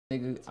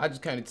Nigga, I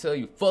just kinda tell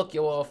you, fuck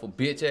your awful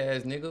bitch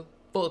ass nigga.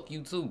 Fuck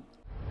you too.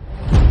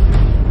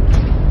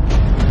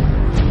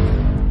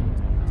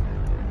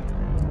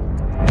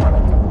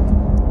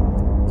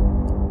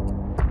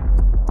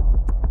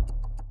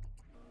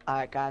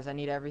 Alright guys, I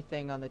need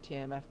everything on the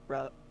TMF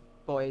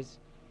boys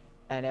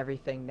and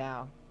everything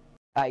now.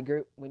 Alright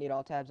group, we need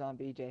all tabs on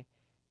BJ.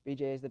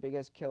 BJ is the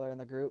biggest killer in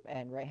the group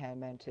and right hand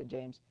man to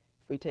James.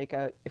 If we take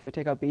out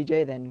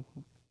BJ, then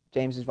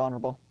James is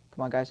vulnerable.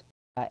 Come on guys.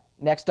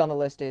 Next on the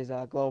list is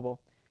Global.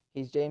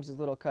 He's James's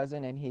little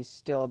cousin and he's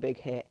still a big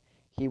hit.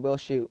 He will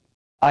shoot.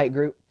 Alright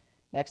group,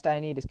 next I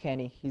need is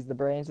Kenny. He's the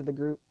brains of the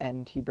group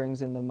and he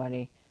brings in the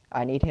money.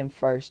 I need him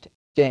first.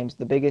 James,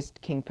 the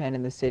biggest kingpin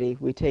in the city.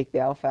 We take the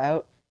alpha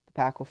out, the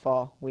pack will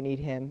fall. We need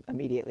him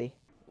immediately.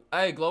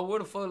 Hey Global, where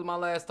the fuck is my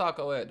last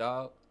taco at,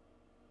 dog?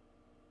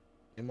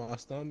 In my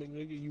stomach,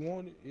 nigga. You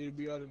want it? It'll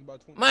be out in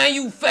about 20 Man,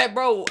 you fat,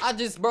 bro.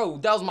 Bro,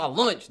 that was my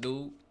lunch,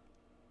 dude.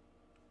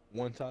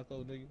 One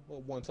taco, nigga.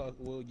 Well, one taco.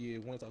 Well, yeah,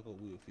 one taco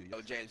will fill you.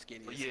 Oh, James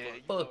skinny. Yeah,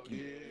 fuck you.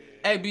 Yeah.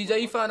 Hey,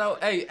 BJ, you find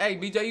out. Hey,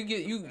 BJ,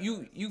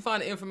 you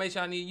find the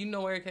information I need. You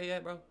know where AK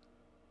at, bro?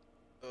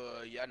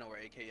 Yeah, I know where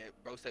AK at.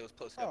 Bro said was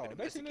posted up in the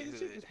Mexican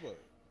hood.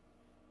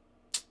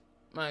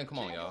 Man, come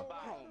on, y'all.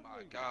 Oh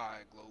my God,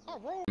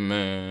 Global.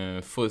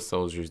 Man, foot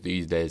soldiers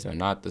these days are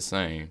not the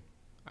same.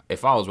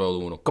 If I was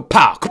rolling with them,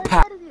 kapow,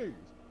 kapow.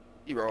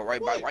 You roll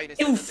right by right.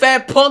 You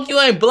fat punk, you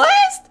ain't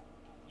blessed?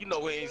 You know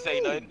we ain't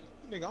say nothing.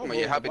 Nigga, I'm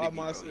rolling by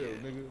myself,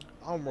 nigga.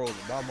 I'm rolling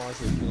by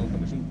myself. You know, I'm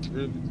gonna shoot,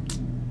 really.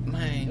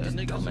 Man, this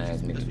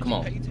dumbass nigga, come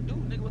on.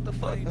 What the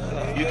fuck? You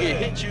get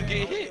hit, you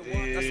get hit.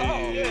 That's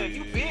all. Yeah,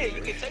 you big,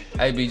 you can take it.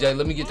 Hey, BJ,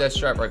 let me get that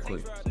strap right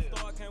quick.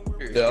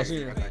 Yeah, I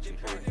see him.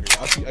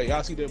 Hey,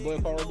 y'all see that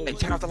blood power? Hey,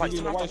 turn off the lights,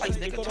 turn off the lights,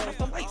 nigga. Turn off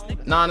the lights,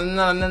 nigga.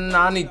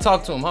 Nah, I need to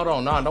talk to him. Hold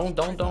on, nah, don't.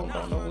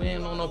 We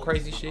ain't on no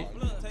crazy shit.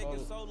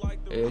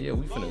 Yeah,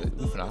 we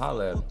finna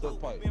holler at him.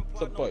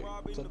 Tuck pipe.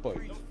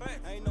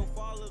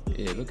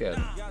 Yeah, look at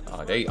him.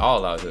 Oh, they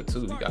all out here too.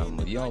 We got them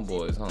young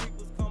boys, huh?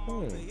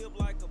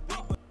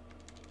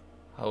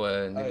 How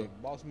nigga? Hey,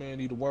 boss man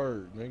need a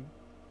word, nigga.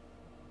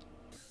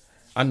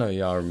 I know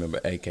y'all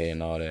remember AK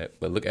and all that,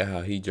 but look at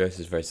how he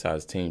dresses versus how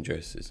his team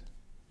dresses.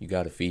 You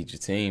gotta feed your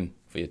team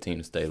for your team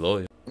to stay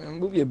loyal. Man,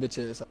 move your bitch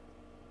ass.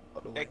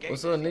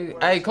 What's up,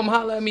 nigga? Hey, come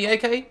holler at me,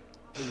 AK. Hey,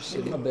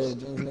 shit, my bad,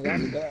 James, nigga. I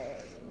forgot.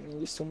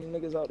 There's so many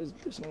niggas out this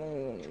bitch,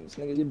 man. These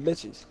niggas, you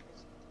bitches.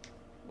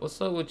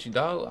 What's up with you,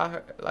 dog? I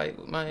heard, like,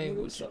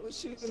 man. What's up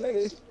with you,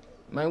 nigga?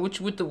 Man, what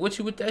you with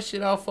that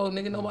shit out for,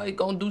 nigga? Nobody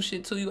gonna do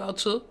shit to you out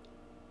too.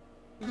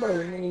 Bro,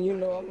 nigga, you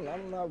know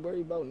I'm not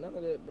worried about none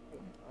of that, bro.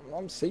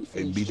 I'm safe.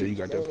 Hey, BJ, you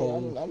got that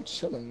pole? I'm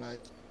chilling, like.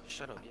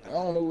 Shut up, yeah. I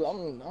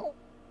don't know.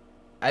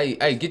 Hey,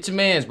 get your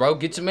mans, bro.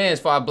 Get your mans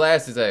before I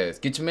blast his ass.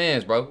 Get your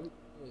mans, bro.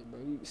 Yeah,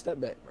 bro, you step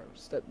back, bro.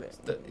 Step back.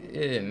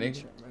 Yeah,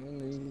 nigga.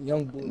 Man,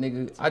 young boy.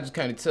 Nigga, I just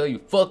kinda tell you,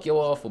 fuck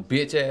your awful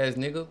bitch ass,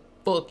 nigga.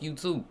 Fuck you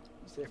too.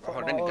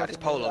 Bro, that nigga got his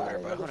pole over there,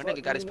 bro. That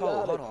nigga got his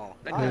pole. Hold on.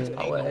 That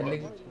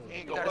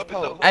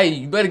nigga. Hey,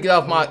 you better get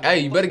off my. Hey,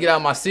 you better get out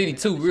of my city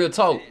too. Real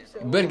talk.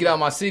 You better get out of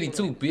my city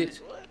too,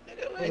 bitch.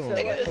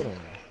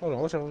 Hold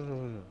on. What's up?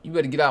 You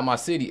better get out of my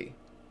city.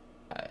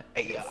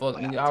 Fuck,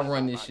 nigga, I'll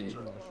run this shit.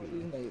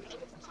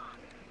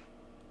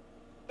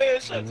 Man,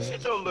 shut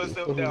your little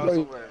self down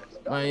somewhere.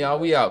 Man, y'all,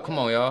 we out. Come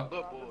on, y'all.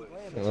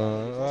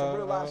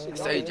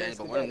 Say, James,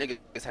 but one of them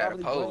niggas had a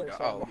pole.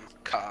 Oh,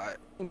 God.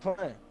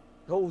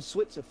 Go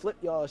switch and flip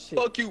y'all shit.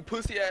 Fuck you,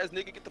 pussy ass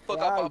nigga. Get the fuck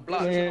off our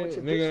block.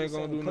 Nigga ain't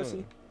gonna do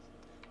nothing.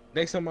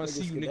 Next time I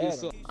see you, nigga,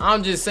 suck.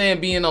 I'm just saying,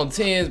 being on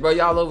 10s, bro.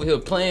 Y'all over here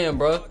playing,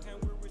 bro.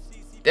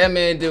 That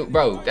man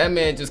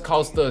just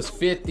cost us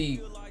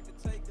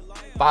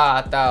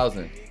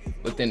 55,000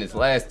 within his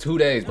last 2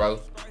 days, bro.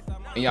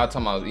 And y'all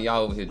talking about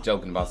y'all over here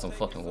joking about some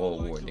fucking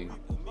World War, nigga.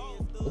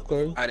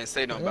 Okay. I didn't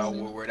say nothing about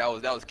World War.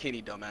 That was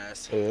Kenny,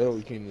 dumbass. Yeah, that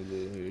was Kenny,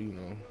 you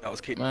know. That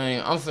was Kenny.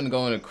 Man, I'm finna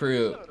go in the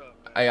crib.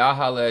 Hey, I'll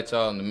holler at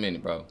y'all in a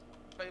minute, bro.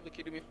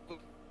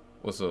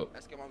 What's up?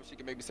 Ask your mama she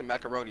can make me some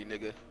macaroni,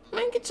 nigga.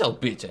 Man, get your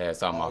bitch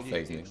ass out my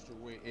face, nigga.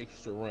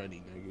 Extra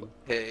runny, nigga.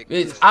 Heck.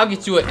 Bitch, I'll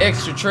get you an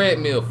extra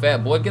treadmill,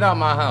 fat boy. Get out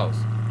my house.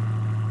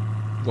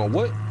 You going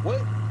what? What?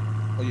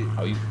 Oh, yeah.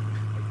 Oh, you.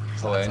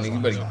 Oh, nigga, you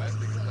better.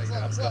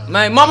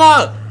 Man,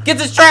 mama, get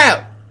this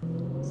trap.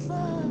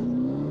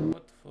 What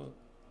the fuck?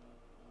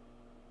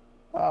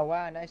 Oh,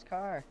 wow, nice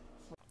car.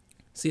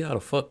 See how the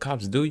fuck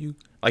cops do you?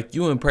 Like,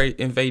 you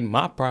invading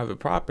my private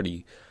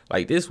property.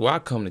 Like, this where I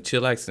come to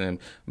chillax and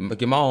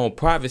get my own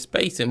private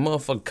space, and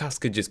motherfucking cops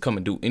could just come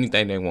and do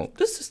anything they want.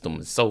 This system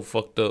is so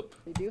fucked up.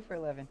 What do you do for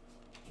a living?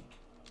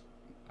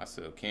 I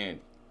sell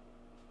candy.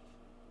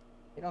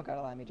 You don't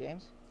gotta lie to me,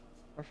 James.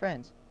 We're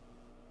friends.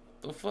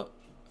 The fuck?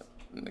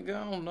 Nigga,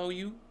 I don't know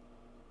you.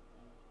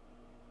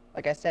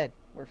 Like I said,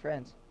 we're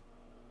friends.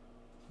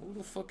 Who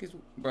the fuck is...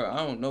 Bro, I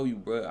don't know you,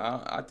 bro.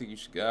 I think you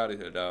should get out of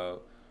here, dog.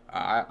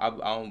 I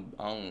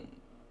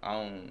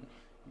don't,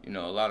 you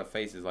know, a lot of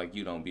faces like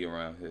you don't be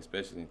around here,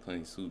 especially in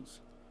clean suits.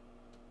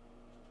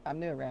 I'm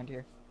new around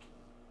here.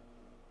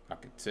 I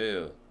could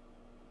tell.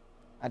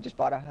 I just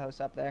bought a house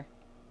up there.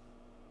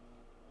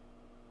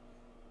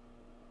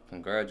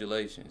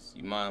 Congratulations.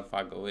 You mind if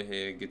I go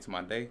ahead and get to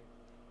my day?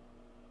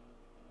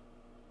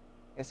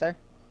 Yes, sir.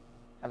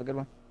 Have a good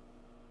one.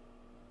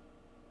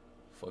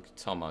 Fuck you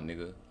talking about,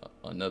 nigga.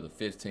 Another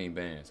 15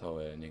 bands, hoe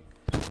ass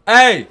nigga.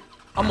 Hey!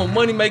 I'm a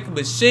money making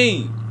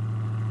machine.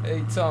 Hey,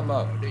 you talking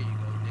about? Oh, there you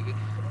go, nigga.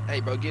 Hey,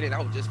 bro, get in.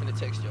 I was just finna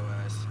text your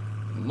ass.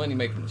 Money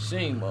making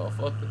machine,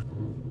 motherfucker.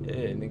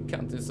 Yeah, nigga,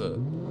 count this up.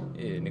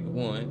 Yeah, nigga,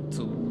 1,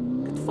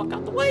 2. Get the fuck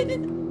out the way,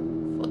 nigga.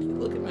 Fuck you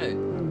looking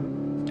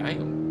at?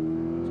 Damn.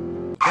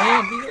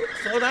 Damn, nigga,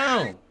 slow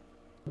down.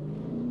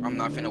 I'm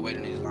not finna wait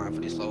in this line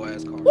for this slow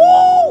ass car.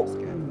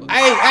 Woo!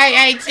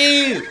 Hey,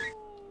 chill.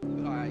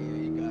 Alright, yeah,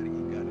 you got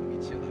it.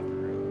 Be chill out for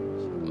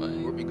real.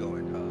 Man. Where we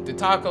going, dog? The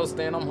taco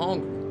stand, I'm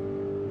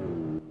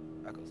hungry.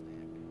 Taco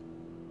stand.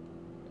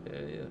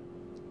 Yeah.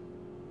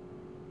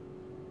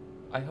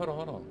 Hey, hold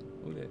on.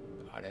 Who that?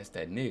 Oh, that's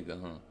that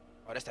nigga, huh?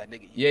 Oh, that's that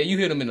nigga. Yeah, you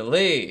hit him in the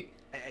leg.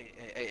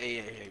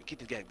 Hey, get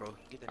this gag, bro.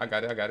 Get that. I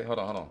got it. Hold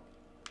on.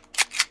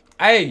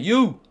 Hey,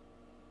 you.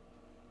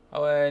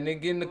 Oh,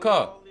 nigga, get in the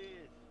car.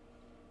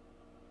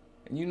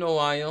 And you know who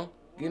I am.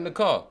 Get in the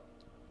car.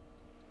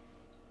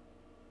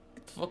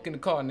 Get the fuck in the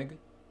car, nigga.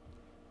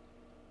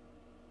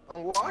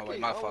 I'm walking. wait,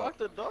 my fault. Unlock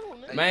the door,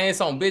 nigga. Man, it's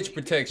on bitch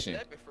protection.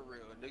 For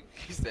real, nigga.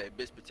 He said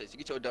bitch protection.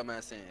 Get your dumb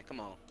ass in. Come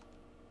on.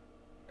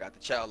 I got the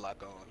child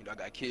lock on. You know, I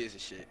got kids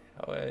and shit.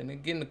 Oh,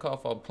 nigga, get in the car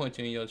for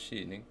punching in your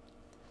shit, nigga.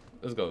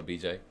 Let's go,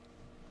 BJ.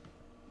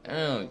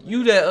 Damn,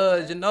 you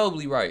that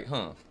Ginobili, right,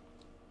 huh?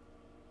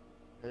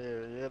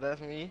 Yeah,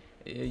 that's me.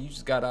 Yeah, you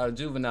just got out of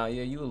juvenile.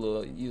 Yeah, you a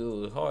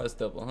little hard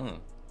stepper, huh?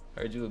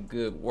 Heard you a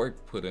good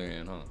work putter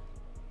in, huh?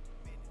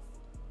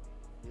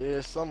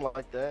 Yeah, something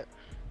like that.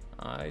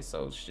 Alright,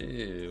 so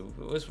shit.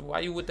 Why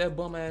you with that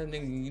bum ass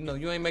nigga? You know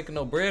you ain't making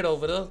no bread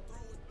over there.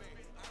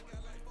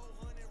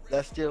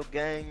 That's still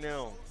gang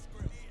now.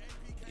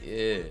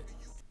 Yeah.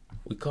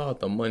 We call it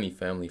the money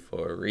family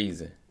for a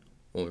reason.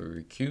 When we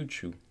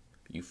recruit you,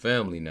 you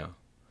family now.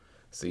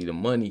 See, the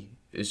money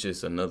is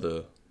just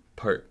another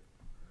perk.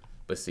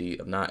 But see,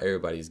 not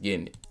everybody's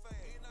getting it.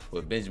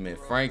 But Benjamin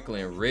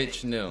Franklin,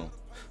 rich now.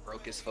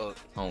 Broke as fuck.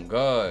 On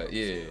God,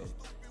 yeah.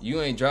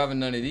 You ain't driving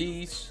none of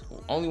these.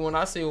 Only one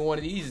I seen with one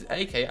of these is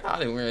AK. I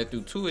done ran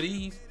through 2 of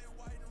these.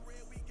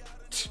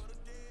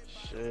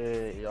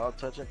 Shit, y'all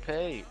touching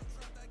paid.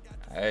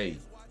 Hey,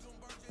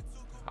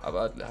 how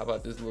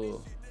about this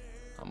little?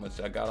 How much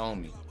I got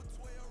on me?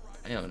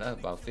 Damn, that's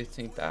about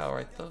 15,000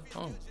 right there.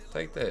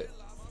 Take that.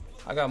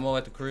 I got more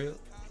at the crib.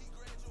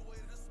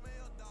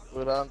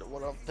 What I'm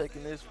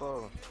taking this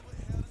for?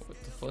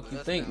 What the fuck you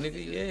think,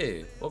 nigga?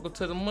 Yeah. Welcome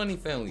to the money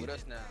family. With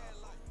us now.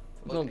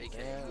 We Fuck gonna-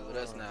 AK, you with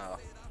us now.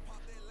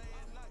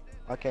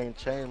 I can't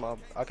turn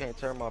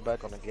my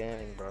back on the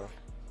gang, bro.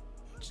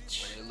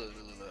 Man, look.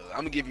 I'm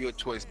gonna give you a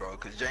choice, bro.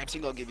 Cause James, he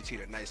gonna give it to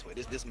you the nice way.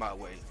 This my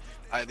way.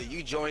 Either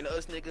you join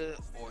us, nigga,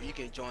 or you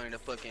can join the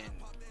fucking,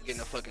 getting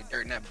the fucking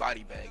dirt in that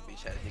body bag,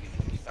 bitch ass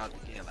nigga. You found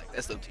again. Like,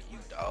 that's up to you,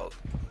 dog.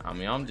 I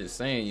mean, I'm just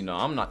saying, you know,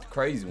 I'm not the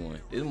crazy one.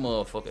 This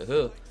motherfucker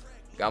here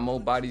got more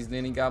bodies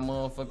than he got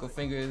motherfucker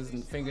fingers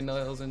and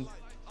fingernails and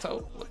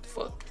toe. What the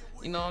fuck?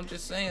 You know, I'm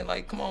just saying,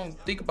 like, come on,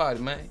 think about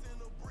it, man.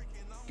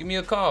 Give me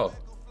a call.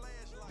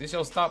 This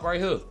your stop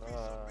right here.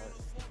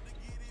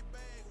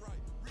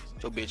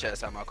 Your bitch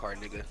ass out my car,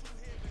 nigga.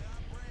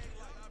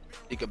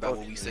 Think about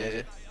what we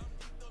said.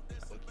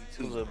 Fuck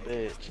you Who's too, a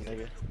bitch,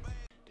 nigga?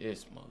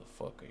 This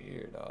motherfucker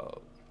here,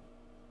 dog.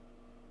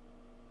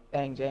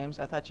 Dang, James,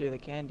 I thought you were the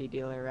candy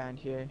dealer around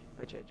here,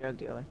 but you're a drug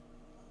dealer.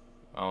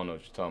 I don't know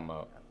what you're talking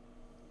about.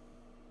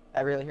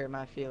 That really hurt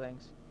my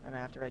feelings. I'm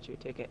gonna have to write you a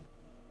ticket.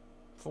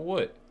 For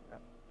what?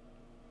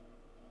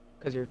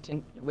 Because your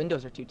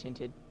windows are too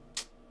tinted.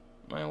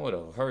 Man,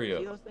 whatever. Hurry See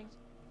up. those things?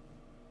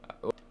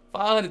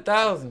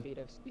 500,000.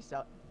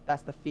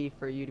 That's the fee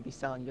for you to be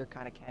selling your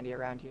kind of candy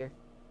around here.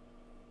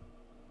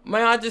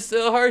 Man, I just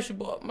sell Hershey,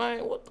 but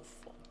man, what the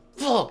fuck?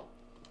 Fuck.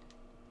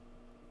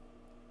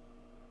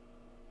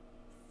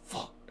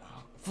 Fuck,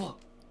 dog. Fuck.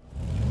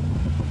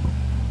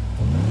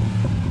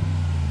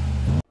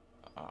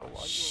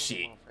 Oh,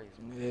 shit.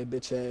 Yeah,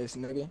 bitch ass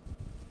nigga.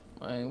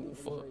 Man, what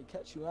the fuck?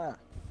 Catch you out.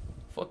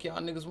 Fuck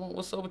y'all niggas want?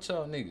 What's up with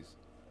y'all niggas?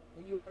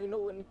 You already know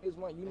what niggas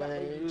want. You not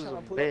Man, really you's trying to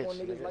a pull bitch, up on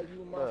niggas nigga. like you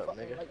What up, motherfucker,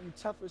 nigga? like you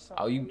tough or something.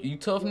 Oh, you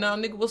tough now,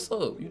 nigga? What's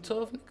up? You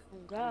tough, nigga?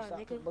 God, stop,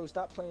 nigga. bro,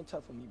 stop playing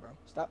tough with me, bro.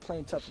 Stop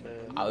playing tough with me.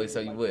 Man. I always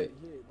tell you what.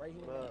 Right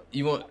here.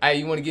 You want? Hey,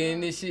 you want to get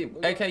in this shit?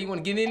 AK, you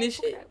want to get in this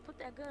shit? Put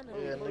that gun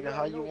on. Yeah, nigga,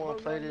 how you wanna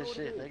play this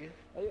shit, nigga?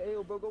 Hey,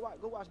 bro, go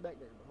watch back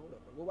there, bro. Hold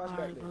up, bro. Go watch All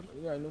back right, there. bro.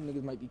 Bro. You already know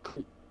niggas might be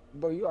creep.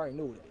 Bro, you already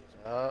know what it is.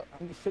 I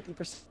need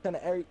 50% of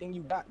everything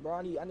you got, bro.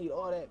 I need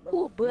all that, bro.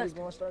 Ooh, but- Niggas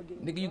gonna start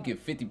getting Nigga, you robbed.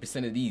 get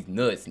 50% of these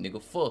nuts,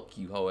 nigga. Fuck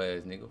you, hoe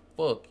ass nigga.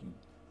 Fuck you.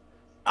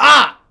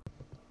 Ah!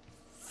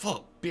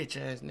 Fuck, bitch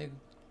ass nigga.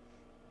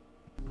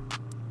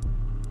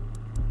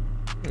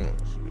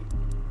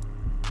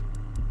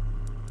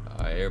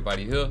 Alright,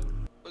 everybody here?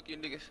 Fuck you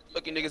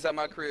niggas at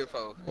my crib,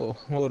 for. Oh,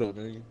 hold up,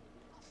 nigga.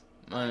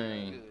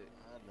 Man,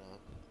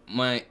 Good.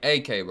 man,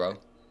 AK, bro.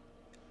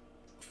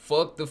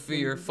 Fuck the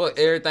fear. Fuck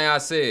everything I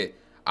said.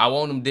 I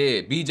want them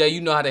dead. BJ,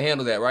 you know how to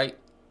handle that, right?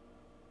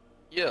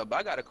 Yeah, but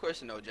I got a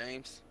question though,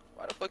 James.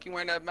 Why the fuck you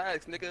wearing that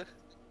mask, nigga?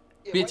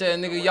 Bitch ass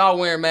nigga, y'all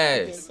wearing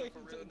masks.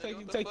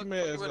 Take your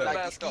mask Like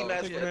off. these ski Take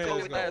masks your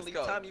for the mask COVID, off. the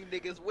only time you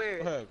niggas wear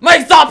What it. happened?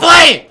 Mate, stop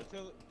playing!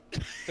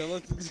 Tell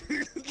us the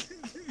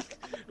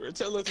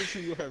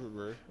truth. What happened,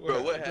 bro?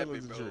 Bro, what Tell us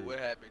happened, the bro? truth. What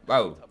happened?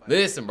 Bro,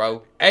 listen,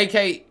 bro. AK,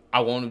 I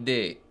want him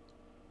dead.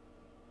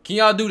 Can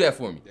y'all do that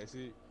for me? That's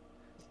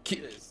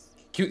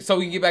it. So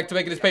we can get back to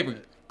making this paper.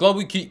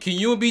 Global, can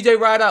you and BJ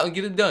ride out and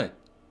get it done?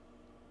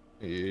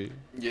 Yeah.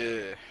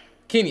 Yeah.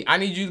 Kenny, I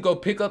need you to go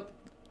pick up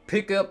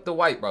the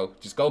white, bro.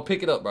 Just go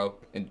pick it up, bro.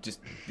 And just,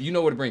 you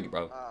know where to bring it,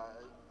 bro.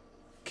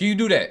 Can you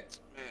do that?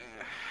 Man,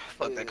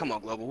 fuck that. Come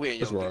on, Global. We in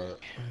your That's league.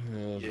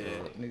 right. Yeah.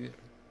 Nigga.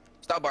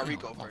 Stop by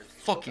Rico My first.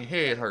 fucking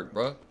head hurt,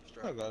 bro.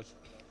 I got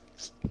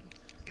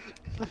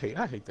you.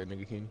 I hate that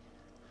nigga Kenny.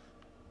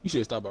 You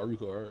should stop by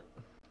Rico, alright?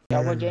 Yeah,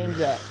 where James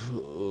at?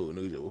 Oh,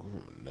 nigga just woke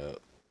up from a nap.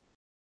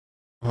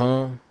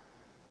 Huh?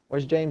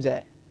 Where's James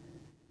at?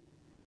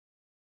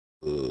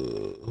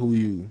 Who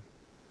you?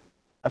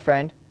 A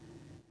friend?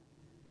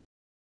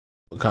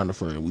 What kind of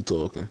friend we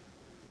talking?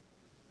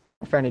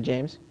 A friend of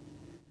James?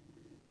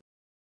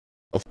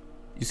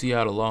 You see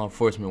how the law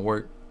enforcement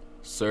work?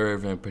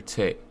 Serve and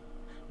protect.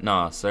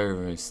 Nah, serve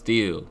and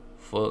steal.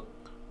 Fuck.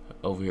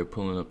 Over here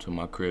pulling up to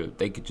my crib.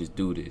 They could just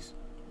do this.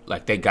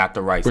 Like, they got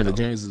the rights. Friend of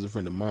James is a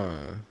friend of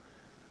mine.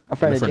 A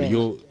friend of James.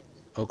 Your.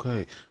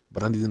 Okay,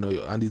 but I need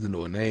to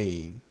know a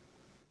name.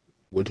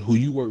 Who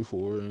you work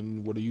for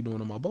and what are you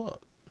doing on my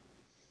block?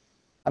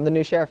 I'm the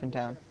new sheriff in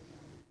town.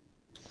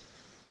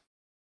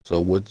 So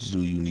what do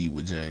you need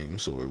with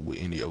James or with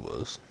any of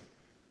us?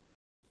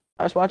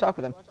 I just want to talk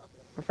with him.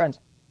 We're friends.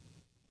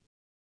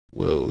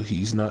 Well,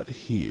 he's not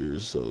here,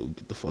 so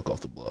get the fuck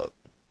off the block.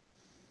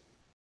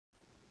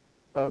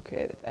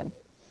 Okay, then.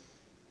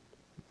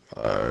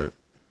 Alright.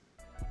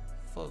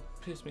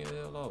 Fuck, piss me the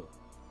hell off.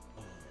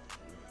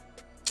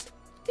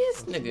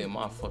 This nigga in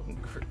my fucking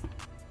crib.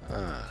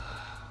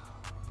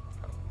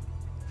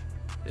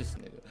 This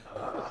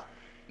nigga.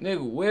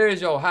 Nigga, where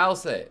is your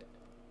house at?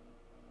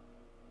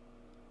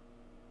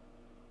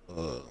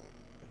 You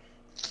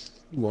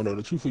wanna know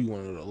the truth or you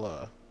wanna know the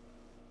lie?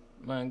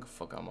 Man, get the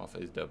fuck out my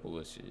face, that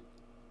bullshit.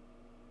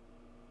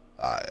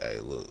 Hey,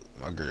 look,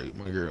 my girl,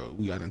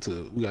 we got into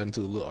a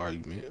little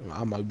argument.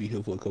 I might be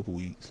here for a couple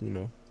weeks, you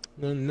know.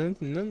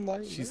 Nothing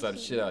like. She slapped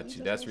the shit out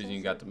you. That's the reason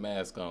you got the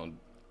mask on.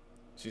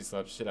 She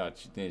slapped the shit out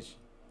you, didn't she?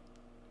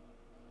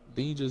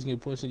 Didn't you just get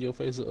punched in your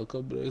face a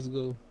couple days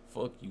ago?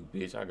 Fuck you,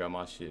 bitch. I got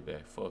my shit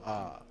back. Fuck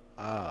you.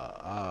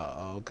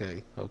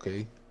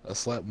 Okay. A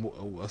slap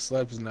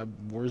is not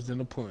worse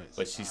than a punch.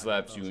 But she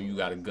slaps you and you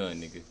got a gun,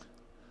 nigga.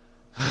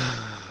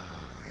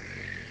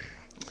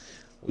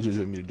 What you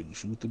want me to do?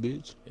 Shoot the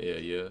bitch?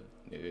 Yeah.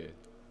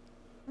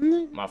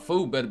 My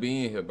food better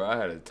be in here, bro. I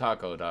had a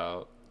taco,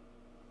 dog.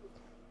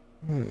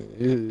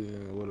 Yeah,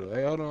 whatever.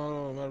 Hey, hold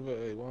on. Matter of fact,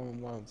 hey,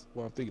 while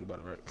I'm thinking about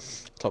it,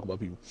 right? Talk about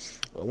people.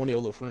 One of your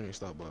little friends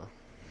stopped by.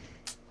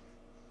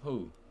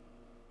 Who?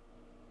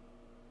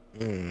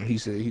 He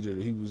said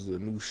he was the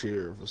new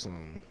sheriff or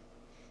something.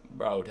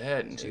 Bro,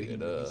 that He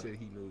nigga, said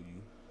he knew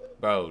you.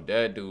 bro,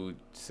 that dude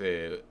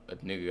said a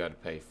nigga got to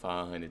pay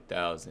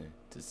 $500,000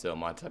 to sell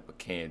my type of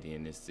candy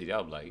in this city. I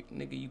was like,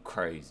 nigga, you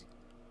crazy.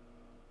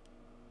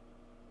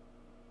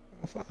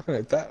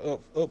 500 that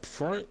up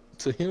front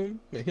to him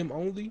and him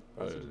only.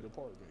 Bro, To the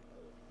department.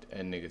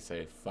 that nigga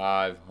say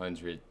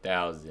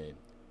 500,000.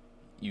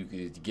 You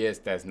could guess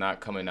that's not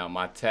coming out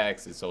my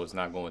taxes, so it's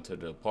not going to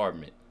the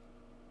apartment.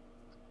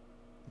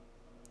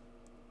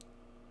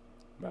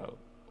 Bro,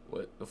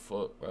 what the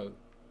fuck, bro?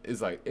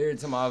 It's like every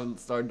time I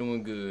start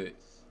doing good,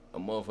 a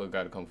motherfucker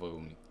gotta come fuck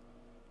with me.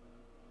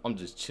 I'm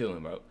just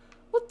chilling, bro.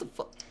 What the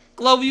fuck?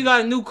 Glover, you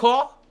got a new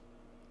car?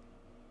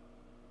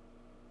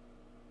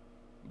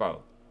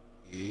 Bro,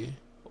 Yeah.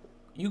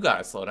 you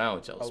gotta slow down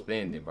with your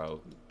spending, bro.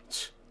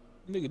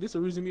 Nigga, this the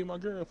reason me and my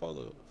girl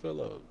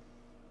fell up.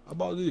 I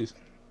bought this.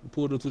 We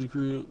pulled up to the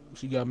crib.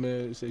 She got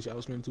mad, said I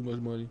was spending too much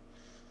money.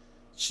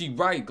 She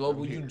right,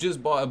 Global. You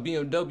just bought a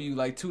BMW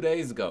like 2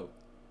 days ago.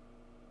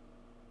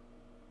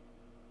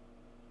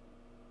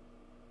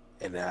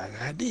 And now I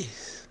got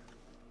this.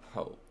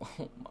 Bro,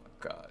 oh my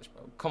gosh,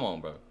 bro. Come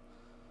on, bro.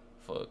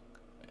 Fuck.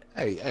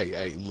 Hey,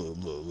 look.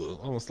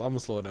 I'm gonna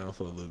slow it down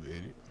for a little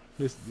bit.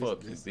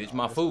 Fuck you, bitch.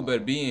 My food better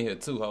be in here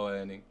too, hoe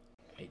ass nigga.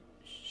 Hey,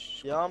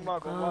 Yeah, I'm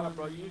not gonna lie,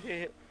 bro. You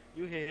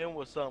hit him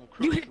with something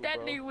You crucial, hit that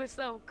bro. nigga with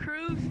something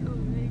crucial,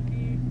 nigga.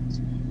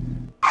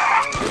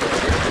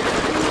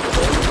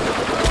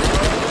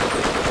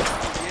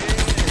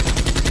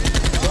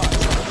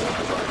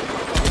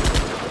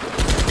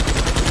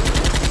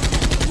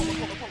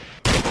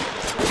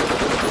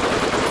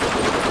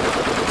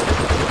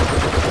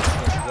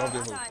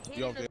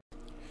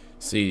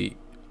 see,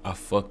 I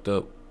fucked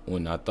up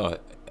when I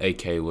thought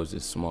AK was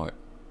this smart.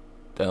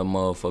 That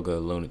motherfucker a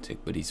lunatic,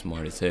 but he's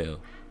smart as hell.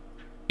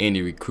 And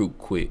he recruit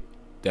quick.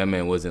 That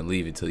man wasn't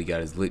leaving till he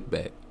got his lick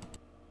back.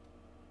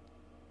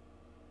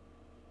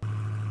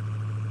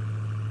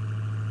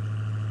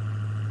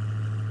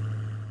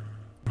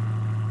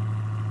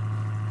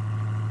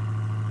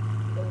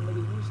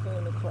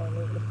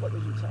 fuck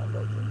is you talking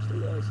about, bro? Stay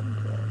the ass in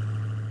the car.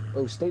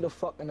 Bro, stay the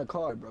fuck in the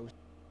car, bro.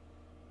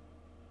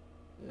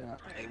 Yeah.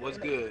 Hey, what's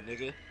good,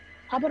 nigga?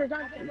 How about a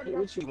guy?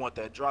 What You want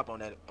that drop on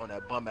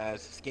that bum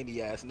ass,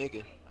 skinny ass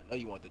nigga? I know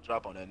you want the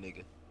drop on that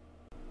nigga.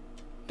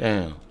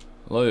 Damn,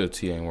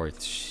 loyalty ain't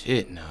worth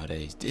shit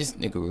nowadays. This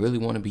nigga really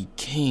want to be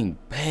king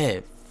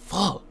bad.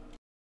 Fuck.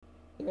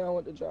 Yeah, I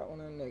want the drop on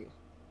that nigga.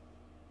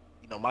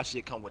 You know my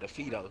shit come with a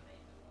fee though.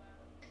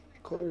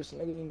 Of course,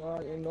 nigga,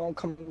 you know I'm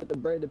coming with the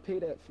bread to pay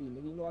that fee,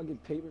 nigga. You know I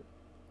get paper.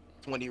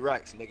 20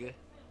 racks, nigga. You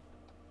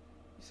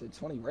said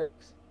 20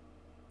 racks.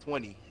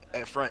 20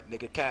 at front,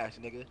 nigga. Cash,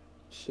 nigga.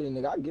 Shit,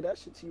 nigga, I get that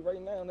shit to you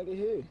right now, nigga.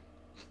 Here.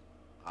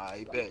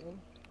 I Stop, bet. man.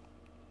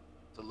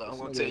 So look, I'm This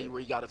gonna nigga- tell you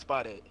where you got a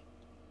spot at.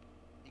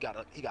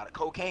 He got a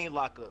cocaine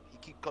lockup. He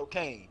keep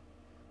cocaine.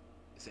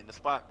 It's in the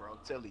spot, bro. I'm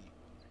telling you.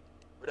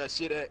 Where that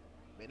shit at?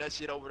 Man, that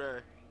shit over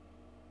there.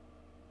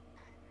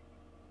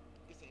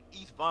 It's in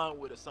East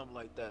Vinewood or something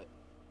like that.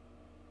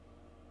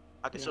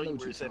 I can Yeah, show I know you what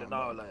where you it's at and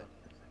talking all about,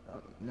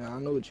 that. Nah, I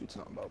know what you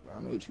talking about, bro.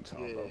 I know what you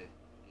talking Yeah. about.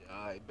 Yeah,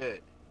 I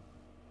bet.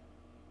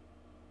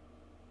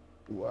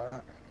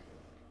 Why?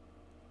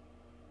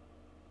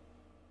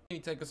 You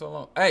take us so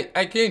long. Hey,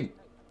 King.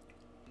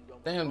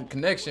 Damn, the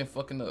connection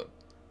fucking up.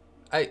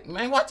 Hey,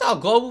 man, watch out,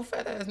 global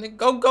fat ass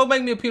nigga. Go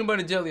make me a peanut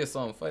butter jelly or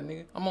something, fat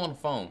nigga. I'm on the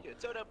phone. Yeah,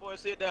 tell that boy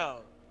sit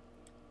down.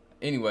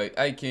 Anyway,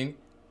 hey, King.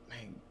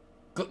 Man,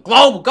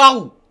 global,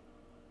 go.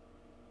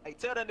 Hey,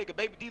 tell that nigga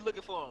Baby D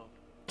looking for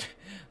him.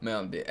 Man,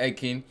 I'm dead. Hey,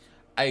 King.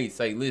 Hey,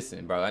 say,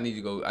 listen, bro. I need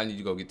you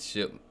to go get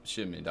the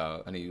shipment,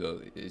 dog. I need you to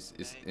go. It's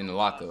in the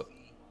lockup.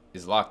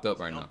 It's locked up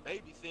right now. I'm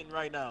babysitting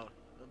right now.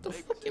 The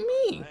fuck you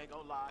babysitting. mean? I ain't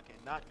gonna lie, I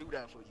cannot do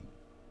that for you.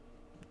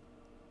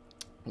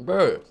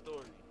 Bro,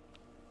 Story.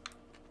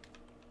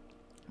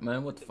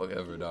 man, what the fuck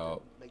ever,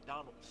 dog.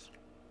 McDonald's.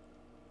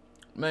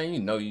 Man, you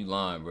know you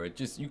lying, bro.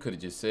 You could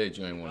have just said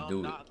you ain't want to do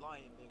I'm it. not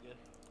lying,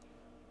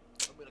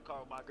 nigga. I'm in the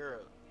car with my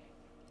girl.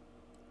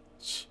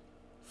 Shh.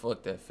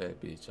 Fuck that fat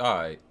bitch. All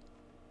right.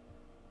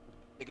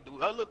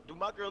 Nigga, do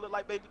my girl look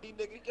like Baby D,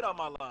 nigga? Get out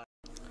my line.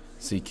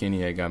 See,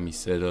 Kenny had got me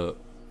set up.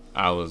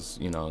 I was,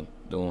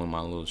 doing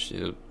my little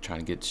shit,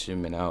 trying to get the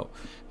shipment out,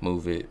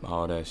 move it,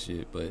 all that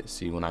shit. But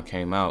see, when I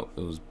came out,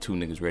 it was two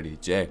niggas ready to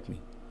jack me.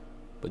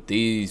 But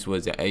these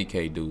was the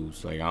AK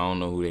dudes. Like, I don't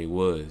know who they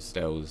was.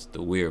 That was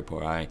the weird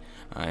part. I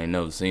ain't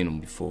never seen them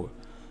before.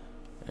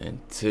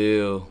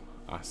 Until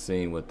I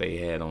seen what they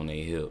had on their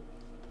hip.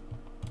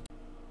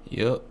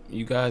 Yup,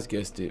 you guys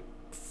guessed it.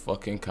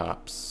 Fucking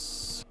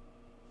cops.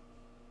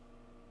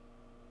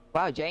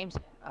 Wow, James,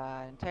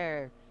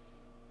 entire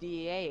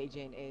DEA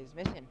agent is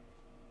missing.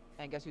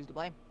 And guess who's to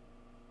blame?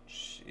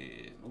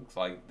 Shit, looks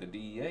like the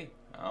DEA.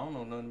 I don't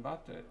know nothing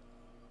about that.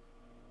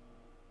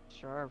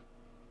 Sure.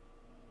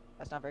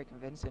 That's not very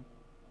convincing.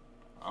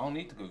 I don't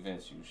need to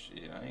convince you,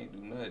 shit. I ain't do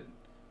nothing.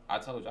 I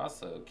told you I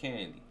sell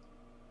candy.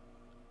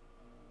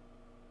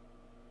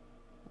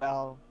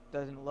 Well,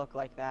 doesn't look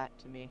like that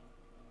to me.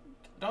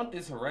 Don't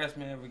this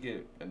harassment ever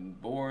get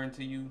boring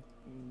to you?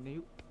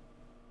 Nope.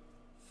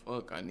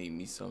 Fuck, I need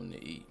me something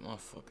to eat. My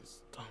fucking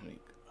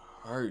stomach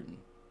hurting.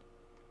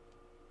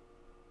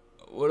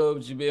 What up,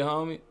 you big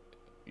homie?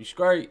 You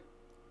straight?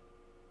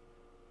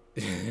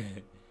 Nah,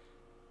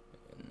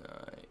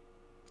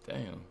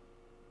 damn.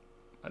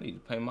 I need to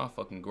pay my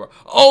fucking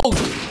Oh!